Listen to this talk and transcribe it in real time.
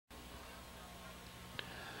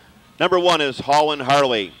Number 1 is Holland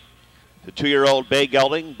Harley, the 2-year-old bay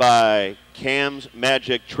gelding by Cam's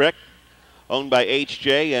Magic Trick, owned by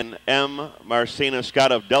H.J. and M. Marcena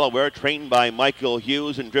Scott of Delaware, trained by Michael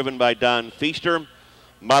Hughes and driven by Don Feaster.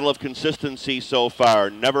 Model of consistency so far,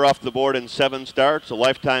 never off the board in 7 starts, a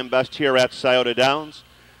lifetime best here at Scioto Downs.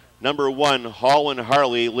 Number 1, Holland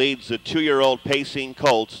Harley, leads the 2-year-old pacing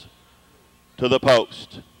colts to the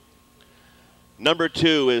post. Number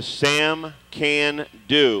 2 is Sam Can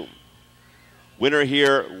Do. Winner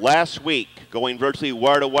here last week, going virtually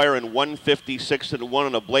wire to wire in 156-1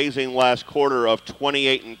 in a blazing last quarter of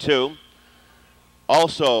 28-2.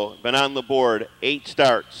 Also been on the board 8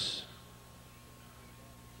 starts.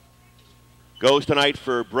 Goes tonight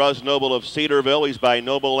for Bruz Noble of Cedarville. He's by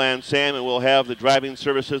Noble Land Sam, and we'll have the driving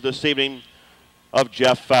services this evening of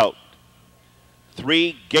Jeff Fout.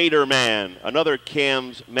 3, Gator Man, another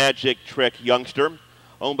Cam's Magic Trick youngster,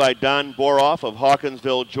 owned by Don Boroff of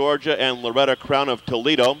Hawkinsville, Georgia, and Loretta Crown of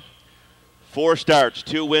Toledo. 4 starts,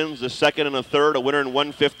 2 wins, the 2nd and a 3rd, a winner in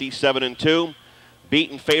 157-2.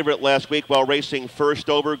 Beaten favorite last week while racing first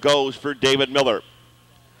over, goes for David Miller.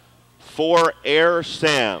 4, Air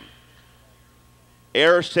Sam.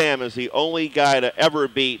 Air Sam is the only guy to ever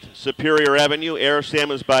beat Superior Avenue. Air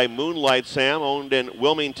Sam is by Moonlight Sam, owned in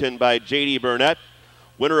Wilmington by J.D. Burnett.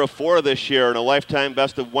 Winner of 4 this year and a lifetime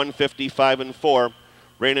best of 155-4.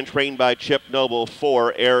 Ran and trained by Chip Noble.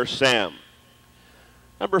 4, Air Sam.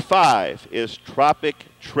 Number 5 is Tropic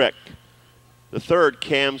Trick, the 3rd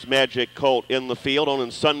Cam's Magic colt in the field, owned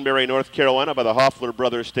in Sunbury, North Carolina by the Hoffler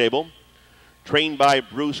Brothers stable. Trained by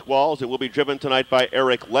Bruce Walls. It will be driven tonight by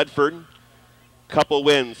Eric Ledford. Couple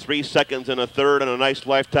wins, 3 seconds and a 3rd, and a nice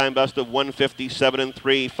lifetime best of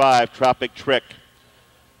 157-3. 5, Tropic Trick.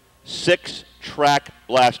 6, Track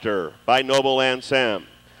Blaster by Noble Land Sam,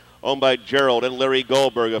 owned by Gerald and Larry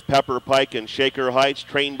Goldberg of Pepper Pike and Shaker Heights,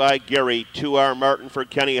 trained by Gary 2R Martin for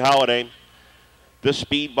Kenny Holiday. This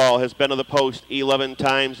speedball has been to the post 11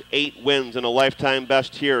 times, 8 wins, and a lifetime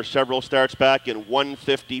best here. Several starts back in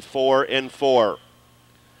 154-4.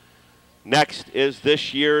 Next is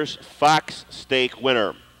this year's Fox Stake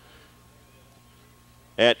winner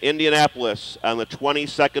at Indianapolis on the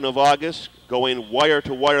 22nd of August, going wire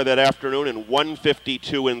to wire that afternoon in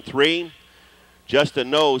 152-3. Just a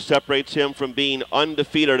nose separates him from being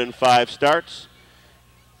undefeated in 5 starts.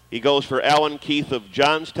 He goes for Alan Keith of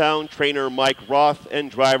Johnstown, trainer Mike Roth,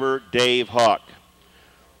 and driver Dave Hawk.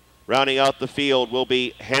 Rounding out the field will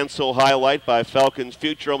be Hansel Highlight by Falcon's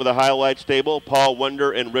Future over the Highlight stable, Paul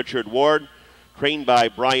Wonder and Richard Ward, trained by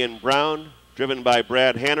Brian Brown, driven by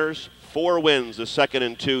Brad Hanners. 4 wins, the 2nd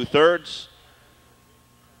and 2 thirds.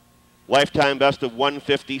 Lifetime best of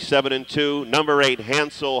 157-2. Number 8,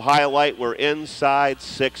 Hansel Highlight. We're inside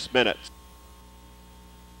 6 minutes.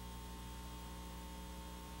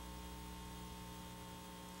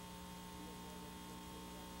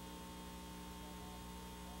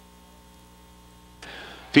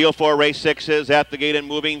 Field 4, race 6 is at the gate and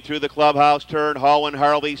moving through the clubhouse turn. Holland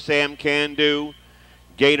Harley, Sam Can Do,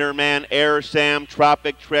 Gator Man, Air Sam,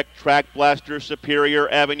 Tropic Trick, Track Blaster, Superior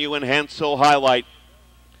Avenue, and Hansel Highlight.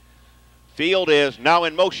 Field is now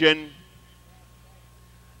in motion.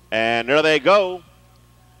 And there they go.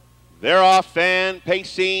 They're off and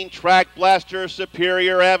pacing. Track Blaster,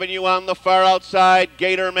 Superior Avenue on the far outside.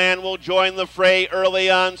 Gator Man will join the fray early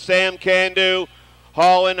on. Sam Can Do.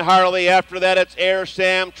 Holland Harley. After that, it's Air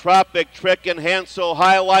Sam, Tropic Trick, and Hansel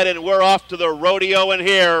Highlight. And we're off to the rodeo in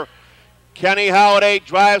here. Kenny Holiday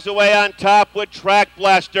drives away on top with Track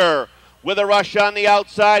Blaster. With a rush on the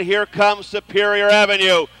outside, here comes Superior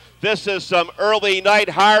Avenue. This is some early night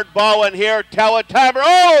hard ball in here. Teletimer,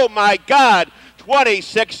 oh my God,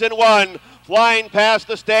 26-1. Flying past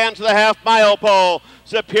the stands of the half-mile pole.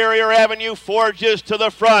 Superior Avenue forges to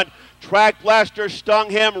the front. Track Blaster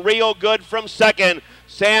stung him real good from second.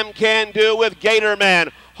 Sam Can Do with Gator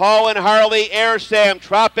Man. Holland Harley, Air Sam,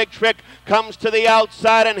 Tropic Trick comes to the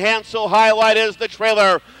outside, and Hansel Highlight is the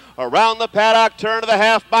trailer. Around the paddock turn to the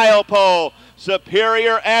half-mile pole.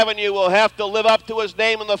 Superior Avenue will have to live up to his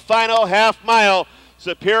name in the final half-mile.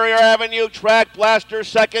 Superior Avenue, Track Blaster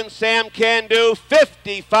second, Sam Can Do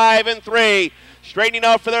 55-3. Straightening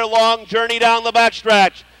out for their long journey down the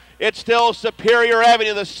backstretch. It's still Superior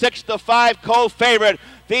Avenue, the 6-5 co-favorite.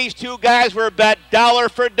 These two guys were bet dollar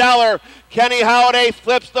for dollar. Kenny Holiday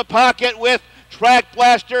flips the pocket with Track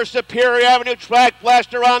Blaster, Superior Avenue, Track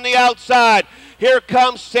Blaster on the outside. Here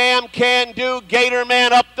comes Sam Can Do, Gator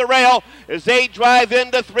Man up the rail as they drive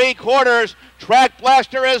into 3/4. Track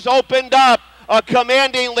Blaster has opened up a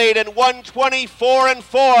commanding lead in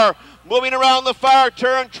 124-4. Moving around the far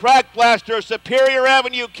turn, Track Blaster, Superior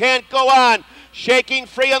Avenue can't go on. shaking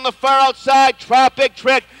free on the far outside. Tropic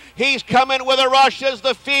Trick, he's coming with a rush as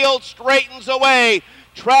the field straightens away.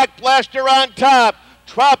 Track Blaster on top.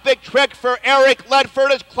 Tropic Trick for Eric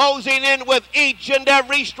Ledford is closing in with each and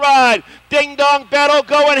every stride. Ding dong battle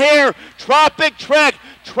going here. Tropic Trick,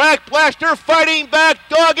 Track Blaster fighting back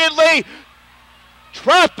doggedly.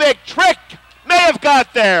 Tropic Trick may have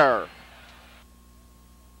got there.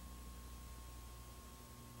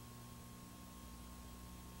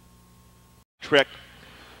 Trick,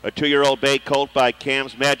 a 2-year-old bay colt by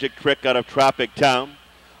Cam's Magic Trick out of Tropic Town.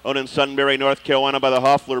 Owned in Sunbury, North Carolina by the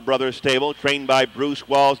Hoffler Brothers Stable. Trained by Bruce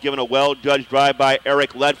Walls, given a well-judged drive by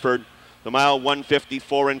Eric Ledford. The mile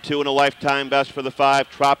 154 and 2 and a lifetime best for the 5.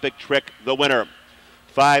 Tropic Trick, the winner.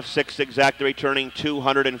 5-6 exacta returning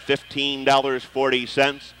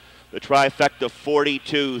 $215.40. The trifecta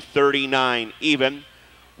 42.39 even.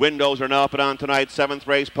 Windows are now up and on tonight's 7th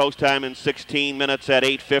race. Post time in 16 minutes at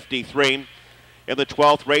 8:53. In the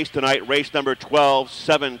 12th race tonight, race number 12,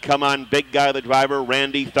 7, Come On Big Guy, the driver,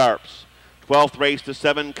 Randy Tharps. 12th race to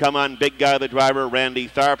 7, Come On Big Guy, the driver, Randy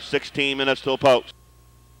Tharps, 16 minutes till post.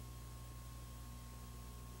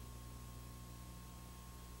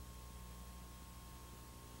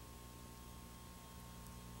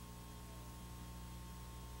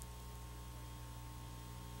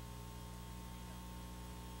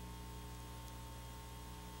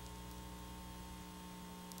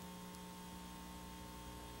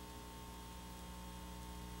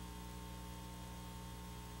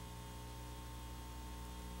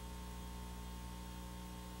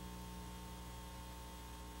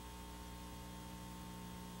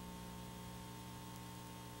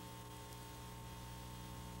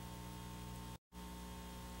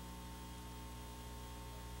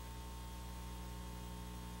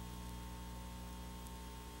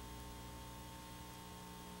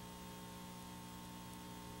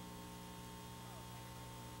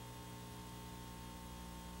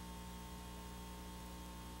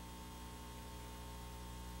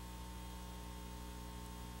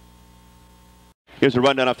 Here's a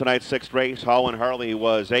rundown of tonight's 6th race. Hall and Harley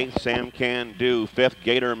was 8th. Sam Can Do 5th.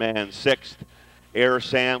 Gator Man 6th. Air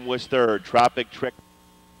Sam was 3rd. Tropic Trick